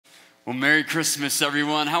Well, Merry Christmas,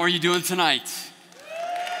 everyone. How are you doing tonight?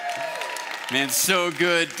 Man, so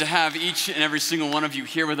good to have each and every single one of you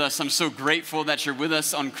here with us. I'm so grateful that you're with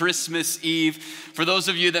us on Christmas Eve. For those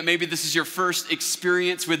of you that maybe this is your first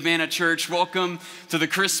experience with Manna Church, welcome to the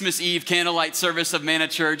Christmas Eve candlelight service of Manna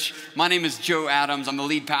Church. My name is Joe Adams. I'm the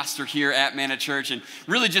lead pastor here at Manna Church, and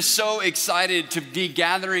really just so excited to be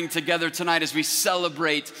gathering together tonight as we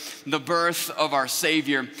celebrate the birth of our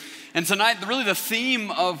Savior. And tonight, really the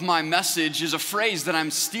theme of my message is a phrase that I'm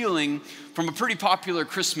stealing from a pretty popular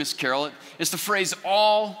Christmas carol. It's the phrase,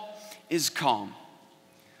 "All is calm."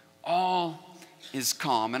 All is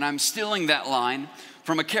calm. And I'm stealing that line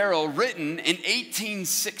from a carol written in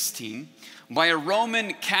 1816 by a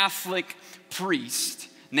Roman Catholic priest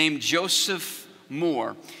named Joseph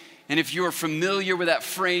Moore. And if you're familiar with that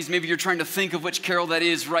phrase, maybe you're trying to think of which carol that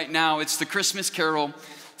is right now, it's the Christmas carol,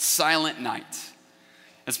 "Silent Night."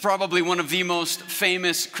 It's probably one of the most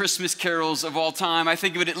famous Christmas carols of all time. I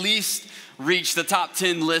think it would at least reach the top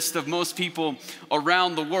 10 list of most people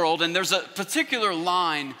around the world. And there's a particular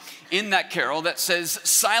line in that carol that says,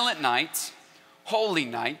 "Silent night, holy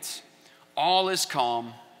night, all is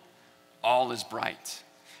calm, all is bright."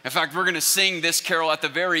 In fact, we're going to sing this carol at the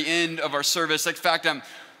very end of our service. In fact, I've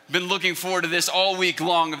been looking forward to this all week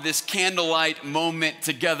long, of this candlelight moment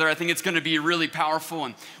together. I think it's going to be really powerful,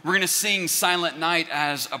 and we're going to sing Silent Night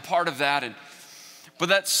as a part of that. But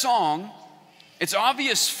that song, its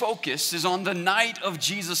obvious focus is on the night of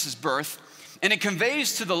Jesus' birth, and it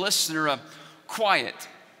conveys to the listener a quiet,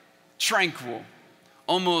 tranquil,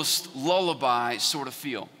 almost lullaby sort of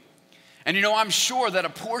feel. And you know, I'm sure that a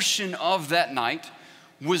portion of that night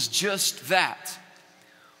was just that.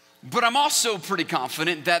 But I'm also pretty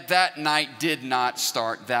confident that that night did not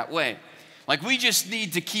start that way. Like, we just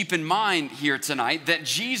need to keep in mind here tonight that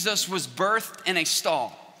Jesus was birthed in a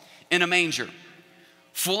stall, in a manger,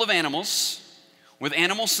 full of animals, with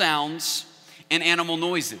animal sounds and animal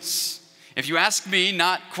noises. If you ask me,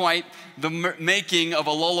 not quite the making of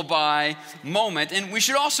a lullaby moment. And we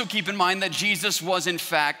should also keep in mind that Jesus was in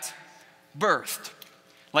fact birthed.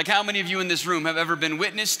 Like, how many of you in this room have ever been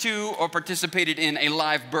witness to or participated in a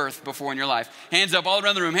live birth before in your life? Hands up, all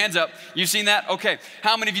around the room, hands up. You've seen that? Okay.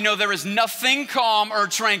 How many of you know there is nothing calm or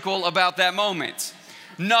tranquil about that moment?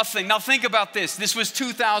 Nothing. Now think about this. This was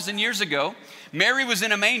 2,000 years ago. Mary was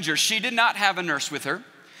in a manger. She did not have a nurse with her.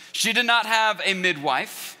 She did not have a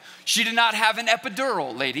midwife. She did not have an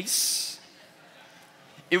epidural, ladies.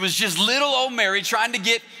 It was just little old Mary trying to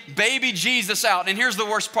get baby Jesus out. And here's the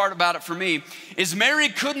worst part about it for me, is Mary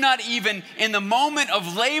could not even, in the moment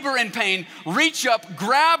of labor and pain, reach up,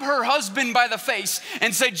 grab her husband by the face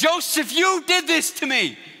and say, "Joseph, you did this to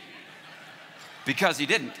me." Because he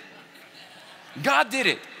didn't. God did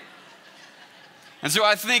it. And so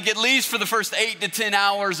I think at least for the first 8 to 10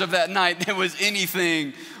 hours of that night, there was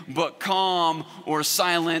anything but calm or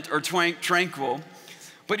silent or tranquil.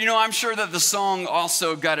 But you know, I'm sure that the song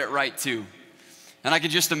also got it right too. And I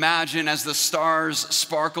could just imagine as the stars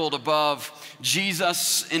sparkled above,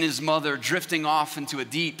 Jesus and his mother drifting off into a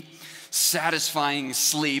deep, satisfying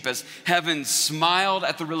sleep as heaven smiled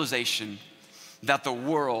at the realization that the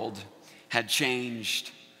world had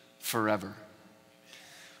changed forever.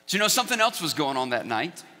 So you know, something else was going on that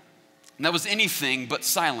night, and that was anything but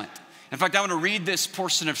silent. In fact, I want to read this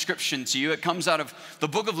portion of scripture to you. It comes out of the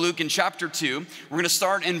book of Luke in chapter 2. We're going to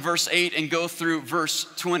start in verse 8 and go through verse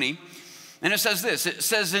 20. And it says this. It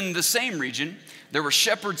says, "In the same region, there were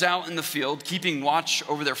shepherds out in the field, keeping watch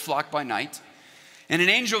over their flock by night. And an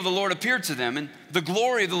angel of the Lord appeared to them, and the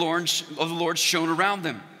glory of the Lord shone around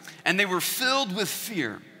them. And they were filled with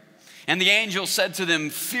fear. And the angel said to them,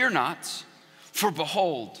 'Fear not, for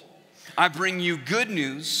behold, I bring you good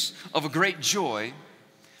news of a great joy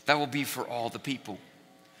that will be for all the people.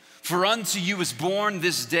 For unto you is born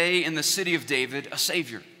this day in the city of David a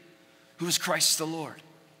Savior, who is Christ the Lord.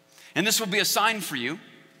 And this will be a sign for you.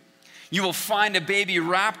 You will find a baby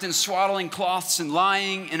wrapped in swaddling cloths and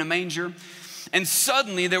lying in a manger.' And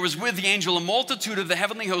suddenly there was with the angel a multitude of the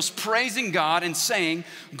heavenly hosts praising God and saying,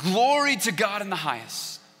 'Glory to God in the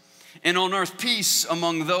highest, and on earth peace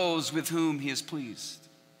among those with whom he is pleased.'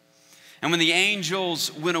 And when the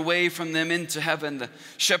angels went away from them into heaven, the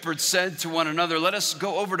shepherds said to one another, 'Let us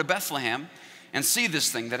go over to Bethlehem and see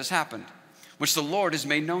this thing that has happened, which the Lord has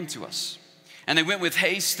made known to us.' And they went with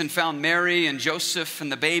haste and found Mary and Joseph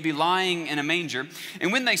and the baby lying in a manger.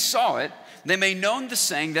 And when they saw it, they made known the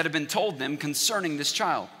saying that had been told them concerning this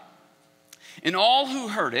child. And all who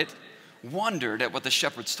heard it wondered at what the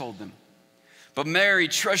shepherds told them. But Mary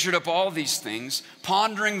treasured up all these things,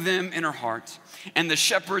 pondering them in her heart. And the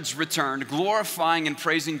shepherds returned, glorifying and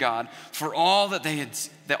praising God for all that they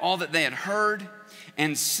had heard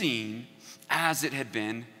and seen as it had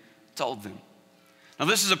been told them. Now,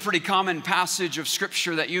 this is a pretty common passage of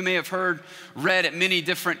scripture that you may have heard read at many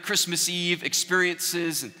different Christmas Eve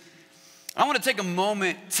experiences. And I want to take a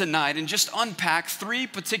moment tonight and just unpack 3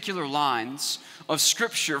 particular lines of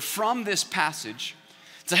scripture from this passage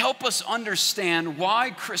to help us understand why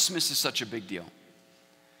Christmas is such a big deal.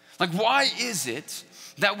 Like, why is it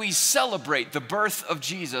that we celebrate the birth of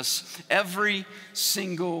Jesus every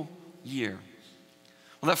single year?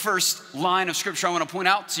 Well, that first line of scripture I want to point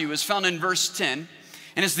out to you is found in verse 10.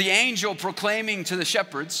 And it's the angel proclaiming to the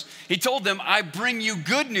shepherds. He told them, I bring you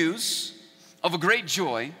good news of a great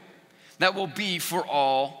joy that will be for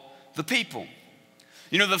all the people.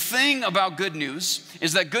 You know, the thing about good news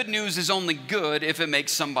is that good news is only good if it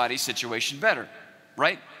makes somebody's situation better,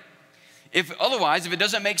 right? If it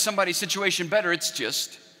doesn't make somebody's situation better, it's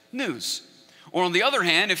just news. Or on the other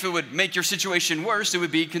hand, if it would make your situation worse, it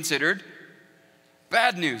would be considered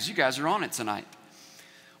bad news. You guys are on it tonight.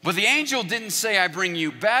 But the angel didn't say, I bring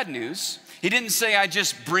you bad news. He didn't say, I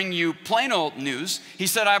just bring you plain old news. He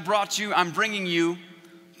said, I'm bringing you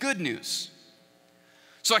good news.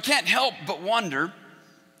 So I can't help but wonder,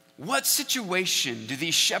 what situation do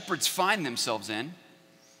these shepherds find themselves in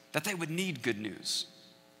that they would need good news?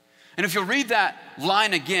 And if you'll read that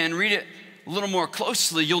line again, read it a little more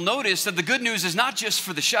closely, you'll notice that the good news is not just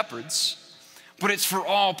for the shepherds, but it's for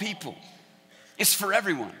all people. It's for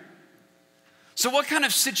everyone. So what kind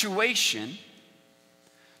of situation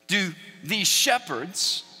do these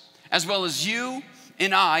shepherds, as well as you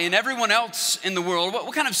and I and everyone else in the world,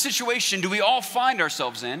 what kind of situation do we all find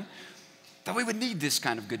ourselves in that we would need this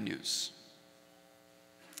kind of good news?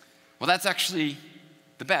 Well, that's actually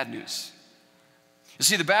the bad news. You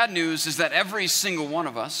see, the bad news is that every single one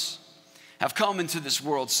of us have come into this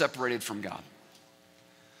world separated from God.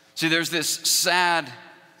 See, there's this sad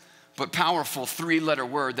but powerful 3-letter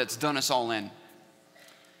word that's done us all in.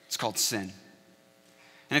 It's called sin.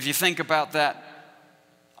 And if you think about that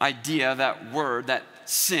idea, that word, that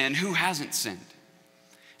sin, who hasn't sinned?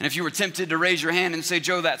 And if you were tempted to raise your hand and say,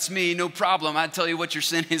 Joe, that's me, no problem, I'd tell you what your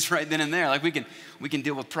sin is right then and there. Like we can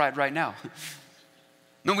deal with pride right now.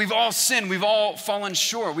 No, we've all sinned. We've all fallen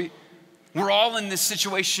short. We're all in this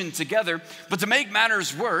situation together. But to make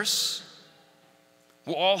matters worse,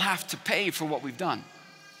 we'll all have to pay for what we've done.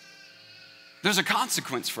 There's a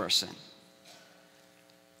consequence for our sin.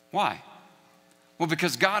 Why? Well,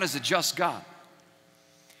 because God is a just God.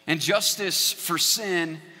 And justice for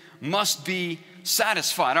sin must be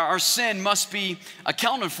satisfied. Our sin must be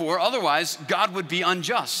accounted for. Otherwise, God would be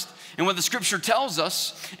unjust. And what the scripture tells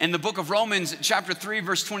us in the book of Romans, chapter 3,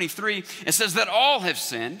 verse 23, it says that all have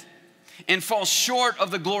sinned and fall short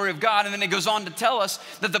of the glory of God. And then it goes on to tell us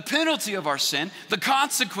that the penalty of our sin, the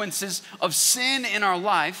consequences of sin in our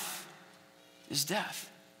life, is death.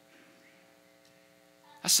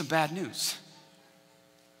 That's some bad news.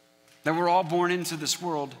 That we're all born into this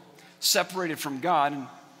world separated from God,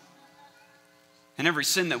 and every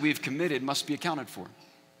sin that we've committed must be accounted for.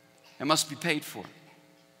 It must be paid for.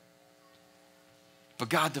 But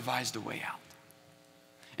God devised a way out.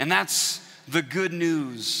 And that's the good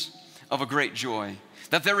news of a great joy.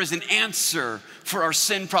 That there is an answer for our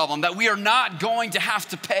sin problem. That we are not going to have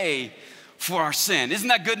to pay for our sin. Isn't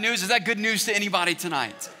that good news? Is that good news to anybody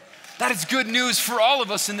tonight? That is good news for all of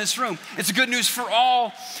us in this room. It's good news for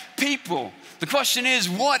all people. The question is,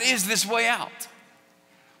 what is this way out?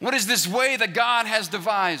 What is this way that God has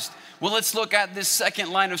devised? Well, let's look at this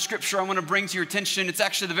second line of scripture I want to bring to your attention. It's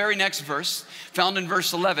actually the very next verse, found in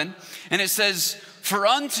verse 11. And it says, for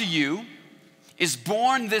unto you is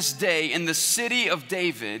born this day in the city of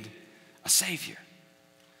David a Savior,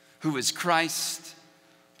 who is Christ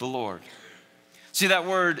the Lord. See, that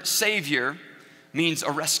word Savior means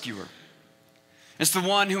a rescuer. It's the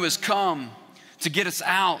one who has come to get us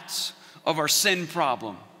out of our sin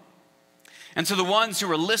problem. And to the ones who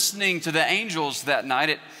were listening to the angels that night,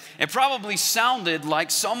 it probably sounded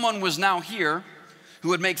like someone was now here who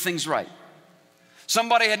would make things right.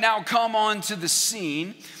 Somebody had now come onto the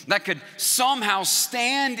scene that could somehow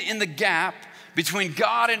stand in the gap between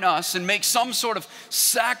God and us and make some sort of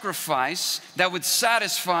sacrifice that would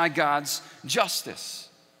satisfy God's justice.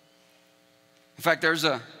 In fact, there's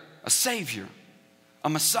a Savior, a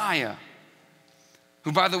Messiah,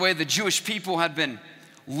 who, by the way, the Jewish people had been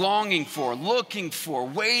longing for, looking for,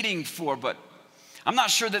 waiting for, but I'm not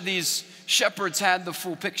sure that these shepherds had the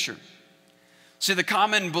full picture. See, the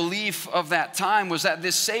common belief of that time was that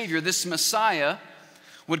this Savior, this Messiah,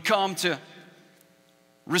 would come to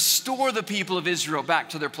restore the people of Israel back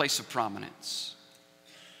to their place of prominence.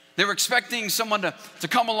 They were expecting someone to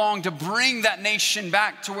come along to bring that nation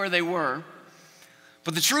back to where they were.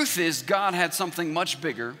 But the truth is, God had something much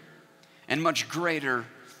bigger and much greater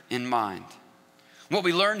in mind. What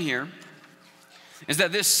we learn here is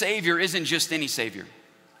that this Savior isn't just any Savior.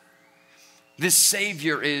 This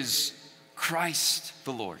Savior is Christ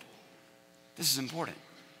the Lord. This is important.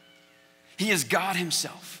 He is God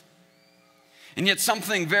himself. And yet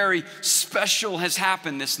something very special has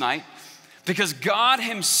happened this night because God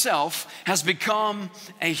himself has become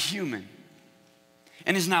a human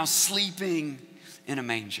and is now sleeping in a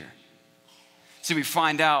manger. See, we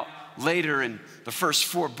find out later in the first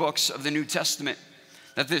 4 books of the New Testament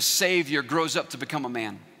that this Savior grows up to become a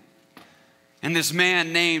man. And this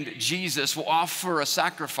man named Jesus will offer a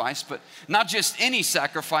sacrifice, but not just any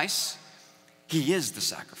sacrifice, he is the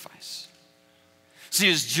sacrifice. See,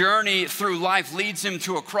 his journey through life leads him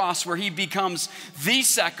to a cross where he becomes the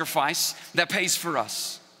sacrifice that pays for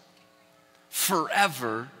us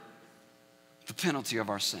forever the penalty of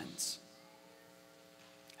our sins.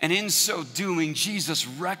 And in so doing, Jesus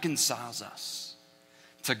reconciles us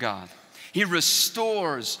to God. He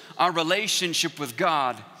restores our relationship with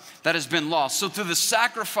God that has been lost. So through the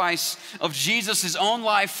sacrifice of Jesus, his own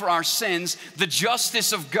life for our sins, the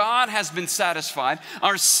justice of God has been satisfied.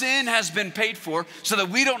 Our sin has been paid for so that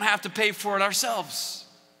we don't have to pay for it ourselves.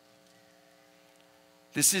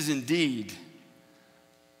 This is indeed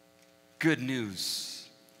good news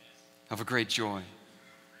of a great joy.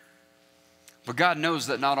 But God knows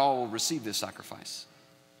that not all will receive this sacrifice.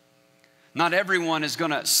 Not everyone is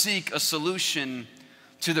going to seek a solution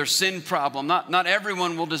to their sin problem. Not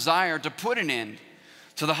everyone will desire to put an end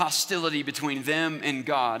to the hostility between them and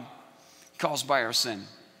God caused by our sin.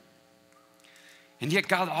 And yet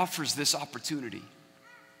God offers this opportunity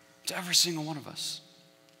to every single one of us.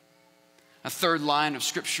 A third line of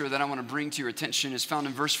scripture that I want to bring to your attention is found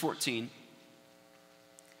in verse 14.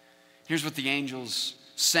 Here's what the angels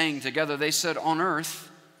sang together. They said, "On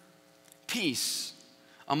earth, peace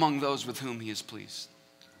among those with whom he is pleased."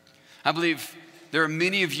 I believe there are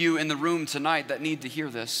many of you in the room tonight that need to hear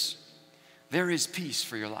this. There is peace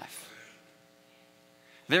for your life.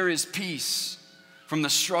 There is peace from the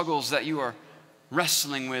struggles that you are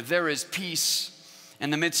wrestling with. There is peace in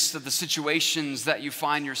the midst of the situations that you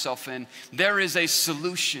find yourself in. There is a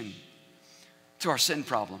solution to our sin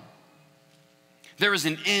problem. There is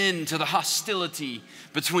an end to the hostility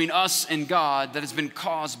between us and God that has been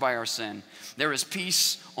caused by our sin. There is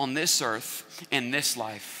peace on this earth in this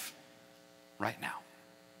life right now.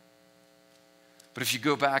 But if you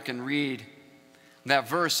go back and read that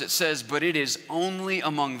verse, it says, "But it is only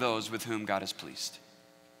among those with whom God is pleased."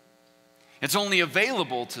 It's only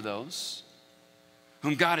available to those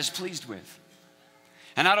whom God is pleased with.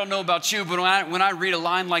 And I don't know about you, but when I read a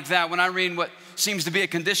line like that, when I read what seems to be a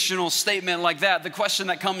conditional statement like that, the question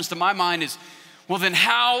that comes to my mind is, well, then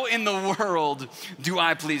how in the world do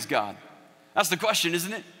I please God? That's the question,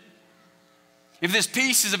 isn't it? If this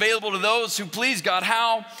peace is available to those who please God,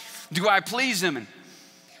 how do I please him? And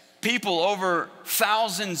people over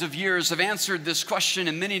thousands of years have answered this question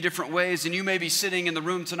in many different ways. And you may be sitting in the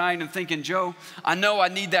room tonight and thinking, "Joe, I know I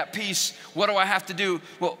need that peace. What do I have to do?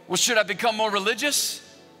 Well, should I become more religious?"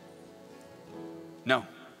 No.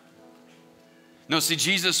 No, see,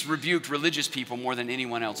 Jesus rebuked religious people more than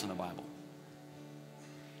anyone else in the Bible.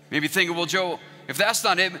 Maybe thinking, well, Joe, if that's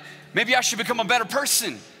not it, maybe I should become a better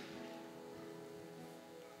person.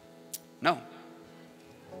 No.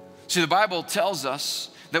 See, the Bible tells us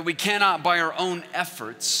that we cannot by our own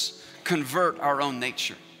efforts convert our own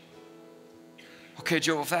nature. Okay,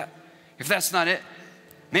 Joe, if that's not it,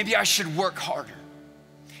 maybe I should work harder.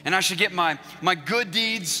 And I should get my good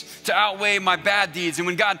deeds to outweigh my bad deeds. And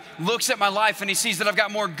when God looks at my life and he sees that I've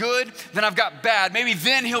got more good than I've got bad, maybe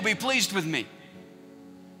then he'll be pleased with me.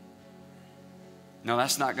 No,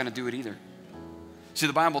 that's not going to do it either. See,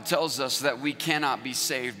 the Bible tells us that we cannot be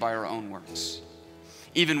saved by our own works.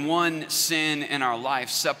 Even one sin in our life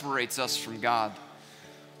separates us from God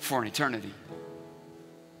for an eternity.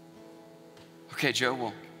 Okay, Joe,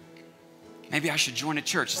 well, maybe I should join a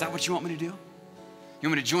church. Is that what you want me to do? You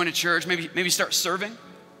want me to join a church? Maybe start serving?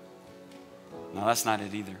 No, that's not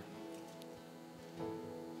it either.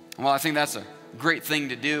 Well, I think that's a great thing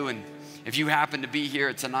to do. And if you happen to be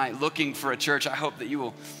here tonight looking for a church, I hope that you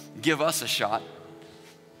will give us a shot.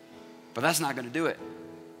 But that's not going to do it.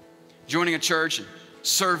 Joining a church and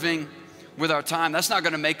serving with our time, that's not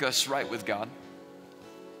going to make us right with God.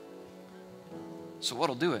 So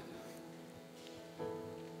what'll do it?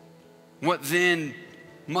 What then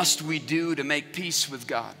must we do to make peace with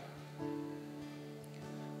God?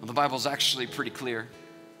 Well, the Bible's actually pretty clear.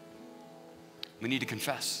 We need to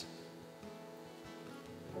confess.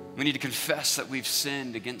 We need to confess that we've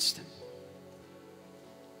sinned against him.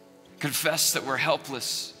 Confess that we're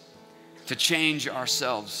helpless to change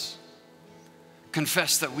ourselves.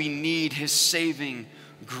 Confess that we need his saving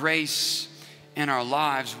grace in our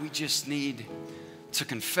lives. We just need to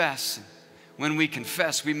confess. When we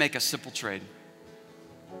confess, we make a simple trade.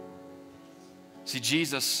 See,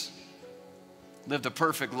 Jesus lived a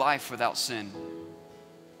perfect life without sin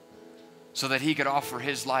so that he could offer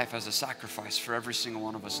his life as a sacrifice for every single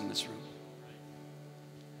one of us in this room.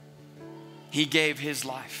 He gave his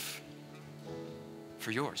life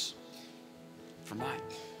for yours, for mine,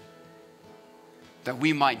 that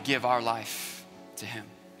we might give our life to him.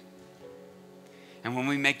 And when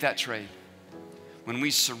we make that trade, when we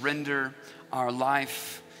surrender our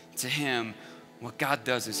life to him, what God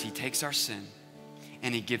does is he takes our sin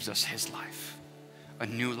and he gives us his life, a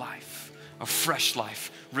new life, a fresh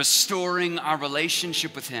life, restoring our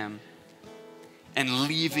relationship with him and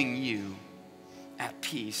leaving you at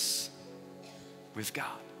peace with God.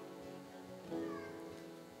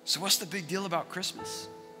 So what's the big deal about Christmas?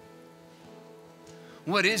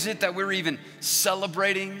 What is it that we're even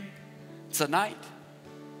celebrating tonight?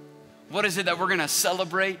 What is it that we're going to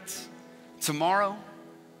celebrate tomorrow?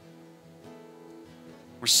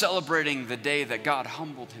 We're celebrating the day that God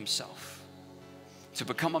humbled himself to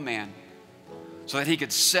become a man so that he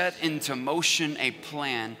could set into motion a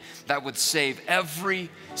plan that would save every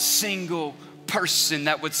single person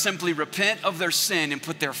that would simply repent of their sin and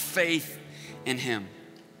put their faith in him.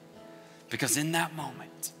 Because in that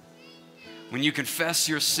moment, when you confess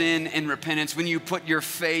your sin in repentance, when you put your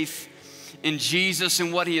faith in Jesus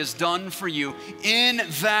and what he has done for you, in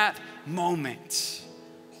that moment,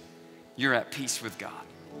 you're at peace with God.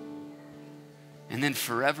 And then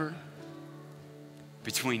forever,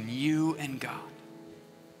 between you and God,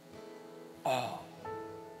 all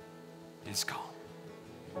is calm.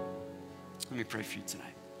 Let me pray for you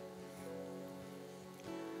tonight.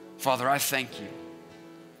 Father, I thank you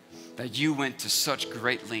that you went to such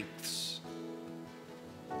great lengths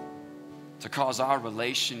to cause our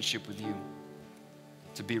relationship with you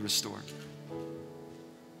to be restored.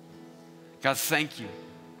 God, thank you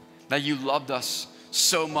that you loved us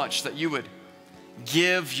so much that you would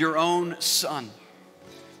give your own son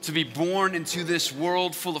to be born into this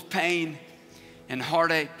world full of pain and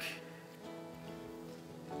heartache.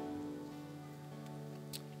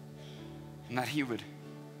 And that he would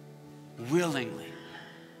willingly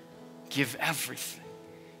give everything,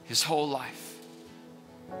 his whole life,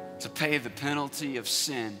 to pay the penalty of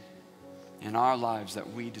sin in our lives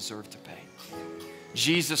that we deserve to pay.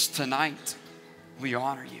 Jesus, tonight, we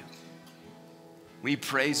honor you. We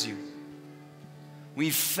praise you. We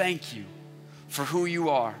thank you for who you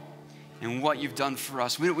are and what you've done for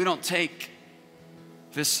us. We don't take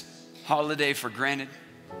this holiday for granted.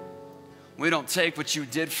 We don't take what you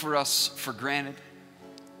did for us for granted.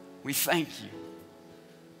 We thank you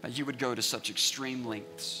that you would go to such extreme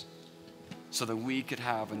lengths so that we could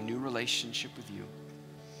have a new relationship with you,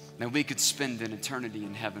 that we could spend an eternity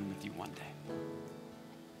in heaven with you one day.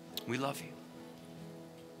 We love you.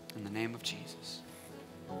 In the name of Jesus.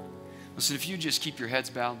 Listen, if you just keep your heads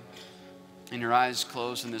bowed and your eyes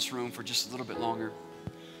closed in this room for just a little bit longer,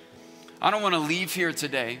 I don't want to leave here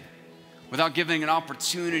today without giving an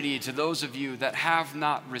opportunity to those of you that have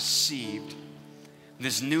not received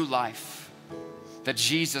this new life that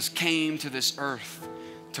Jesus came to this earth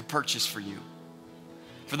to purchase for you.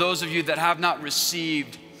 For those of you that have not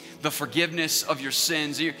received the forgiveness of your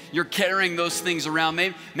sins, you're carrying those things around.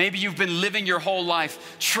 Maybe you've been living your whole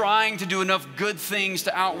life trying to do enough good things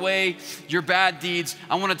to outweigh your bad deeds.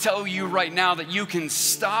 I want to tell you right now that you can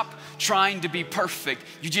stop trying to be perfect.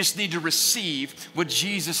 You just need to receive what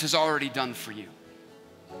Jesus has already done for you.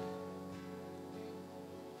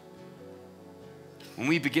 When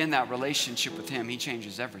we begin that relationship with him, he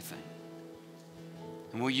changes everything.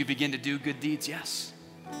 And will you begin to do good deeds? Yes.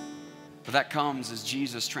 But that comes as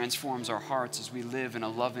Jesus transforms our hearts, as we live in a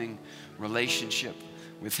loving relationship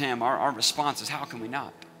with him. Our response is, how can we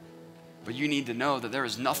not? But you need to know that there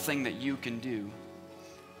is nothing that you can do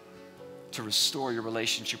to restore your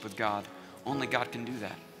relationship with God. Only God can do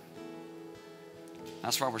that.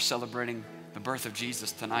 That's why we're celebrating the birth of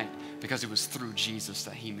Jesus tonight, because it was through Jesus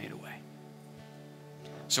that he made a way.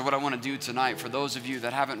 So what I want to do tonight, for those of you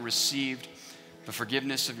that haven't received the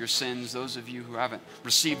forgiveness of your sins, those of you who haven't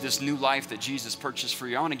received this new life that Jesus purchased for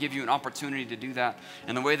you, I want to give you an opportunity to do that.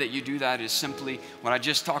 And the way that you do that is simply what I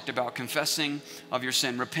just talked about: confessing of your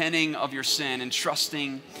sin, repenting of your sin, and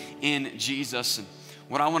trusting in Jesus. And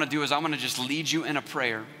what I want to do is I want to just lead you in a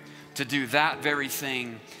prayer to do that very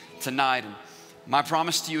thing tonight. And my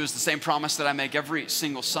promise to you is the same promise that I make every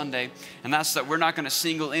single Sunday, and that's that we're not going to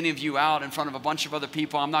single any of you out in front of a bunch of other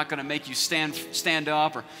people. I'm not going to make you stand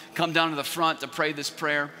up or come down to the front to pray this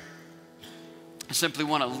prayer. I simply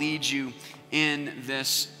want to lead you in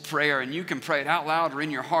this prayer, and you can pray it out loud or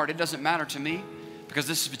in your heart. It doesn't matter to me, because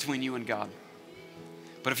this is between you and God.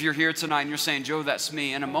 But if you're here tonight and you're saying, Joe, that's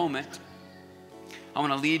me, in a moment, I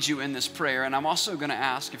want to lead you in this prayer. And I'm also going to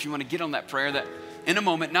ask if you want to get on that prayer, that in a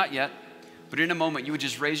moment, not yet, but in a moment, you would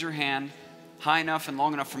just raise your hand high enough and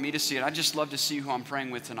long enough for me to see it. I'd just love to see who I'm praying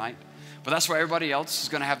with tonight. But that's why everybody else is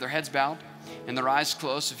going to have their heads bowed and their eyes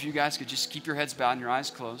closed. So if you guys could just keep your heads bowed and your eyes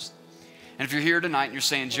closed. And if you're here tonight and you're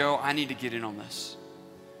saying, Joe, I need to get in on this.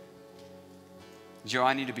 Joe,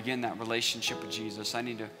 I need to begin that relationship with Jesus. I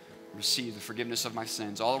need to receive the forgiveness of my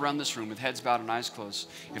sins. All around this room with heads bowed and eyes closed.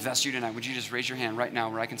 If that's you tonight, would you just raise your hand right now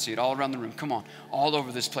where I can see it? All around the room. Come on. All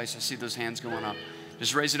over this place. I see those hands going up.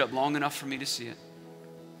 Just raise it up long enough for me to see it.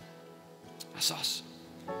 That's awesome.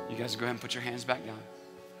 You guys go ahead and put your hands back down.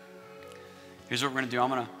 Here's what we're going to do. I'm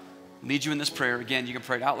going to lead you in this prayer. Again, you can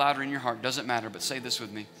pray it out loud or in your heart. Doesn't matter, but say this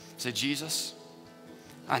with me. Say, Jesus,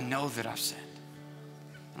 I know that I've sinned.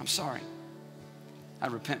 And I'm sorry. I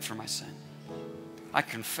repent for my sin. I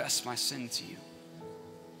confess my sin to you.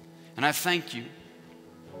 And I thank you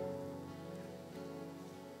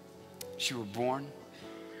that you were born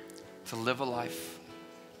to live a life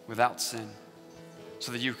without sin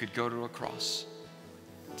so that you could go to a cross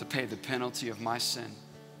to pay the penalty of my sin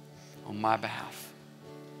on my behalf.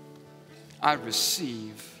 I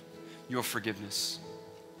receive your forgiveness.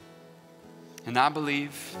 And I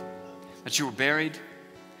believe that you were buried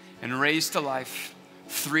and raised to life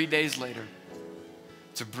 3 days later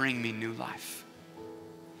to bring me new life.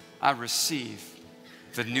 I receive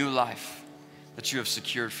the new life that you have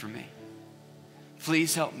secured for me.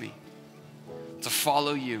 Please help me to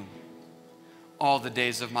follow you all the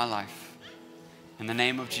days of my life. In the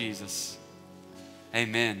name of Jesus,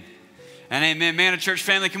 amen. And amen. Man, church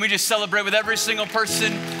family, can we just celebrate with every single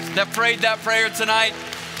person that prayed that prayer tonight?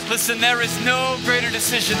 Listen, there is no greater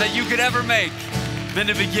decision that you could ever make than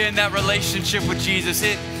to begin that relationship with Jesus.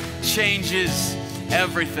 It changes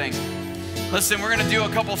everything. Listen, we're going to do a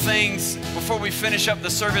couple things before we finish up the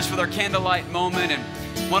service with our candlelight moment. And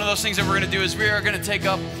one of those things that we're going to do is we are going to take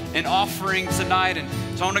up an offering tonight. And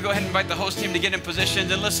so I want to go ahead and invite the host team to get in position.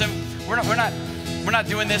 And listen, we're not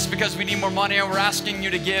doing this because we need more money, or we're asking you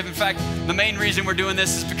to give. In fact, the main reason we're doing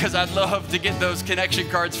this is because I'd love to get those connection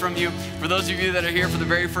cards from you. For those of you that are here for the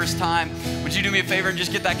very first time, would you do me a favor and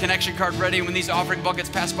just get that connection card ready? When these offering buckets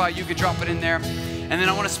pass by, you could drop it in there. And then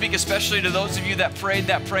I want to speak especially to those of you that prayed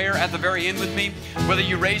that prayer at the very end with me, whether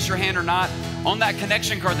you raised your hand or not. On that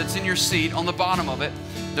connection card that's in your seat, on the bottom of it,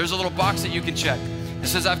 there's a little box that you can check. It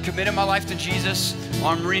says, I've committed my life to Jesus, or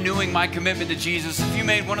I'm renewing my commitment to Jesus. If you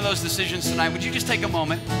made one of those decisions tonight, would you just take a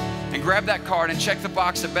moment and grab that card and check the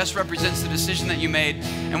box that best represents the decision that you made?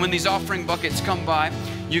 And when these offering buckets come by,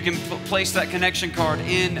 you can place that connection card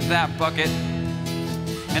in that bucket.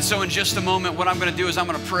 And so in just a moment, what I'm going to do is I'm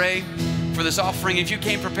going to pray for this offering. If you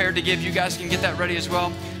came prepared to give, you guys can get that ready as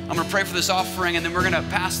well. I'm going to pray for this offering, and then we're going to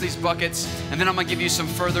pass these buckets, and then I'm going to give you some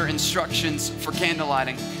further instructions for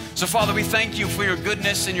candlelighting. So Father, we thank you for your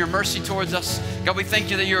goodness and your mercy towards us. God, we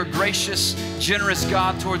thank you that you're a gracious, generous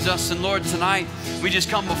God towards us. And Lord, tonight we just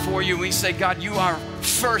come before you and we say, God, you are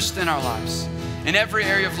first in our lives. In every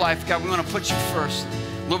area of life, God, we want to put you first.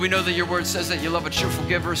 Lord, we know that your word says that you love a cheerful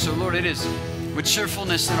giver. So Lord, it is with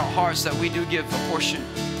cheerfulness in our hearts that we do give a portion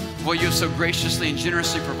of what you have so graciously and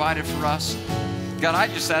generously provided for us. God, I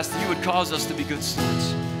just ask that you would cause us to be good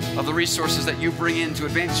stewards of the resources that you bring in to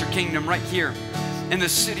advance your kingdom right here in the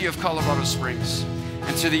city of Colorado Springs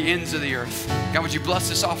and to the ends of the earth. God, would you bless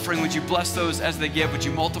this offering? Would you bless those as they give? Would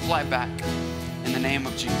you multiply it back in the name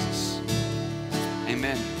of Jesus?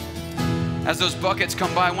 Amen. As those buckets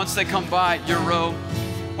come by, once they come by your row,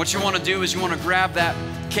 what you want to do is you want to grab that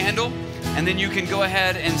candle, and then you can go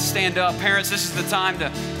ahead and stand up. Parents, this is the time to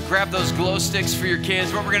grab those glow sticks for your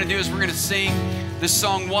kids. What we're going to do is we're going to sing this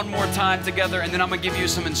song one more time together, and then I'm going to give you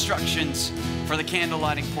some instructions for the candle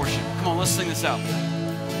lighting portion. Come on, let's sing this out.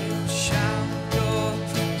 Shout your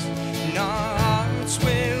praise, and our hearts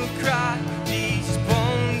will cry, these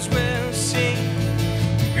bones will sing.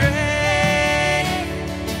 Great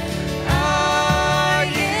are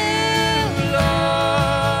you,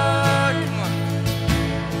 Lord. Come on.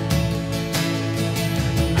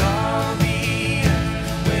 And all the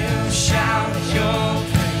earth will shout your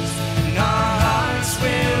praise, and our hearts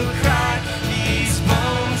will cry, these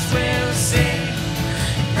bones will sing.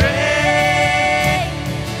 Great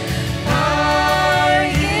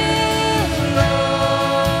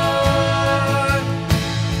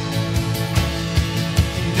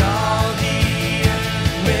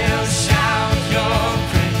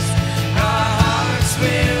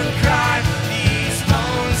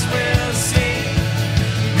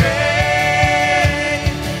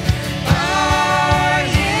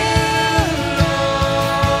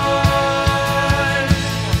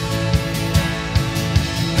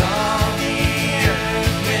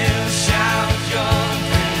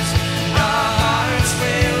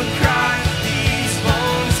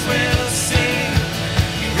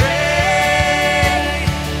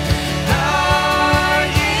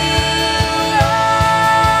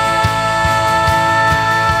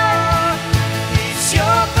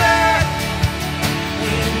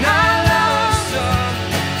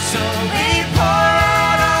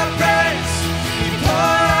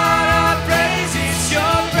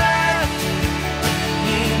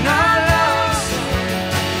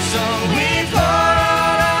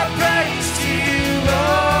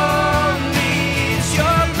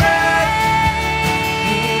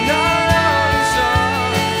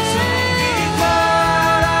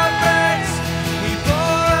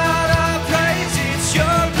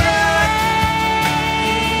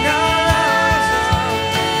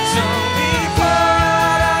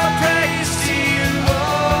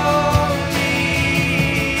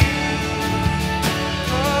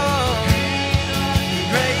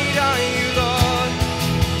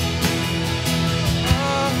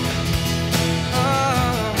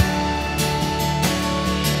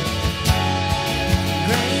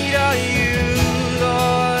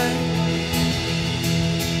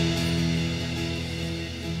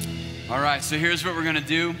right, so here's what we're gonna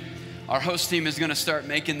do. Our host team is gonna start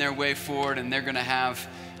making their way forward, and they're gonna have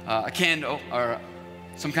a candle or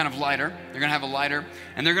some kind of lighter. They're gonna have a lighter,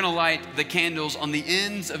 and they're gonna light the candles on the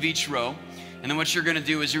ends of each row. And then what you're gonna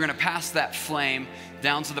do is you're gonna pass that flame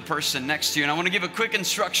down to the person next to you. And I wanna give a quick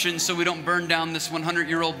instruction so we don't burn down this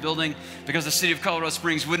 100-year-old building, because the city of Colorado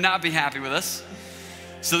Springs would not be happy with us.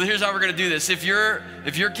 So here's how we're gonna do this. If your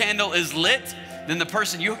candle is lit, then the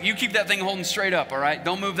person, you keep that thing holding straight up, all right?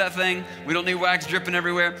 Don't move that thing. We don't need wax dripping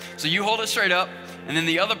everywhere. So you hold it straight up, and then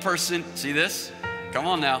the other person, see this? Come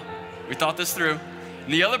on now, we thought this through.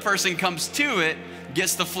 And the other person comes to it,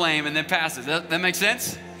 gets the flame, and then passes. That make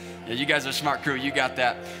sense? Yeah, you guys are a smart crew, you got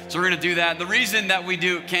that. So we're gonna do that. The reason that we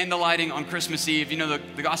do candle lighting on Christmas Eve, you know,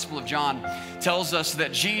 the Gospel of John tells us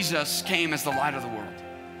that Jesus came as the light of the world.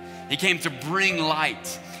 He came to bring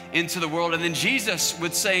light into the world. And then Jesus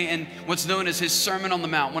would say in what's known as his Sermon on the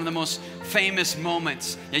Mount, one of the most famous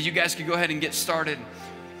moments. Yeah, you guys could go ahead and get started.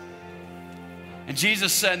 And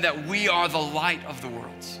Jesus said that we are the light of the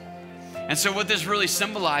world. And so what this really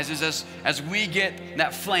symbolizes as we get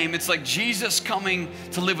that flame, it's like Jesus coming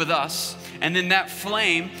to live with us. And then that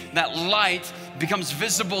flame, that light becomes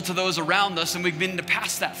visible to those around us, and we begin to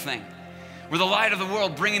pass that thing. We're the light of the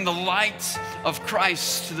world, bringing the light of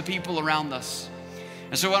Christ to the people around us.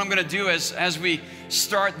 And so what I'm gonna do is, as we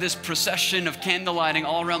start this procession of candle lighting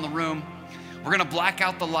all around the room, we're gonna black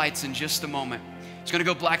out the lights in just a moment. It's gonna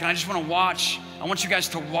go black, and I just wanna watch, I want you guys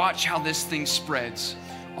to watch how this thing spreads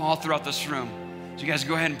all throughout this room. So you guys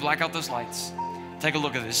go ahead and black out those lights. Take a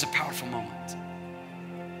look at this, it's a powerful moment.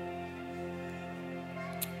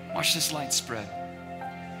 Watch this light spread.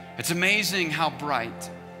 It's amazing how bright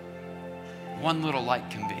one little light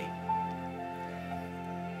can be.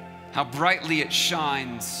 How brightly it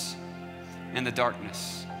shines in the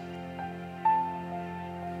darkness.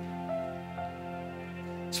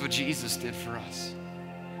 It's what Jesus did for us.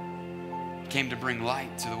 He came to bring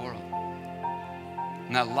light to the world.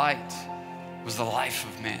 And that light was the life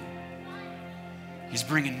of man. He's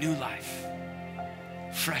bringing new life,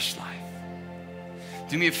 fresh life.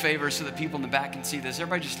 Do me a favor so that people in the back can see this.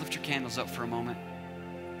 Everybody just lift your candles up for a moment.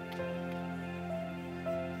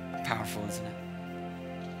 Powerful, isn't it?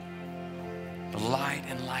 The light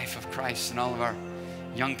and life of Christ, and all of our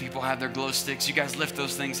young people have their glow sticks. You guys lift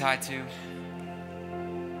those things high too.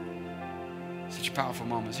 Such a powerful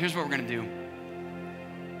moment. Here's what we're gonna do.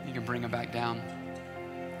 You can bring them back down.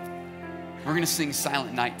 We're gonna sing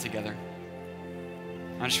Silent Night together.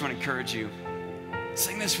 I just wanna encourage you.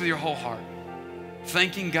 Sing this with your whole heart,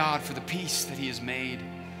 thanking God for the peace that he has made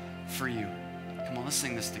for you. Come on, let's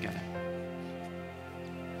sing this together.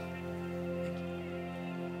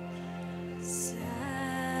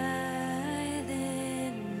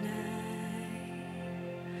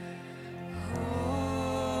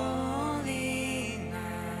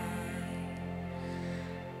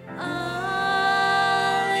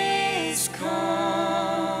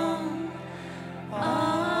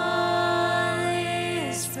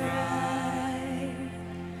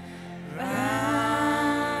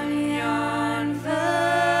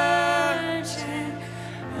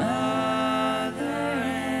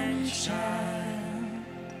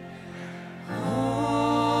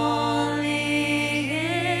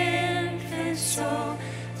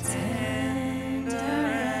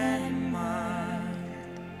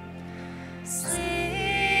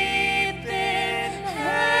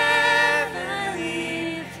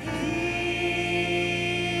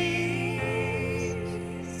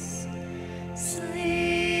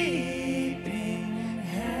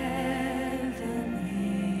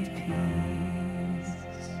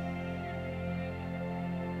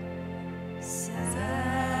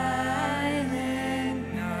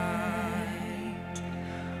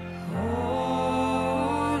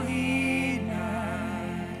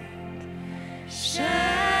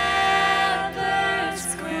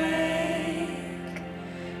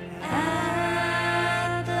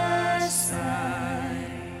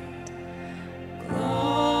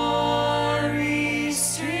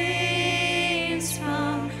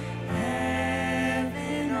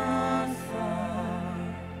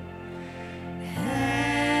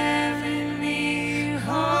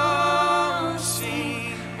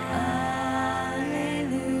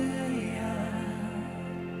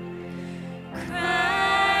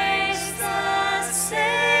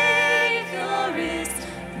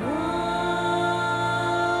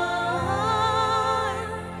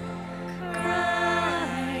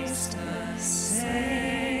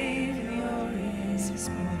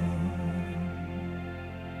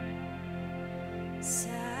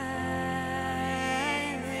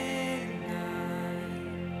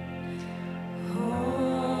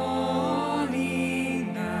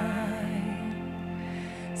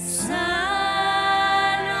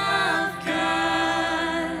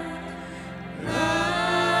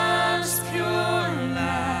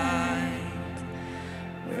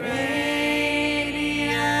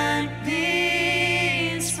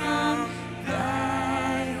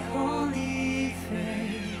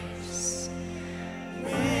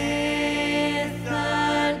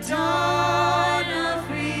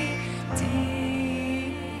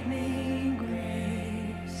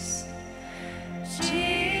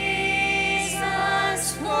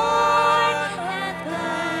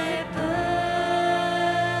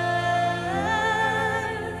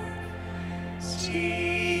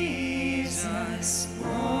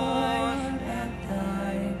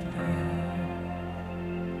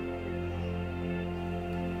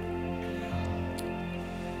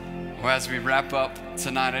 Well, as we wrap up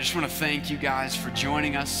tonight, I just want to thank you guys for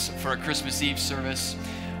joining us for our Christmas Eve service.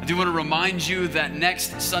 I do want to remind you that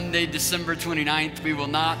next Sunday, December 29th, we will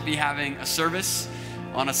not be having a service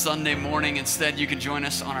on a Sunday morning. Instead, you can join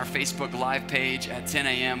us on our Facebook Live page at 10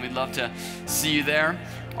 a.m. We'd love to see you there.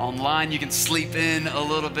 Online, you can sleep in a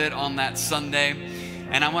little bit on that Sunday.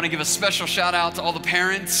 And I want to give a special shout out to all the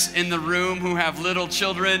parents in the room who have little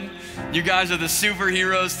children. You guys are the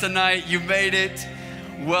superheroes tonight. You made it.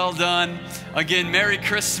 Well done. Again, Merry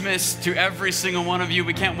Christmas to every single one of you.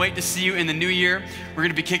 We can't wait to see you in the new year. We're going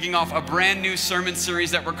to be kicking off a brand new sermon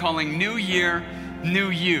series that we're calling New Year, New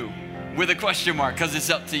You, with a question mark, because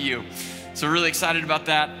it's up to you. So we're really excited about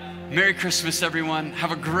that. Merry Christmas, everyone.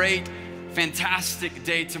 Have a great, fantastic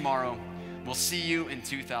day tomorrow. We'll see you in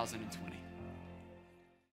 2020.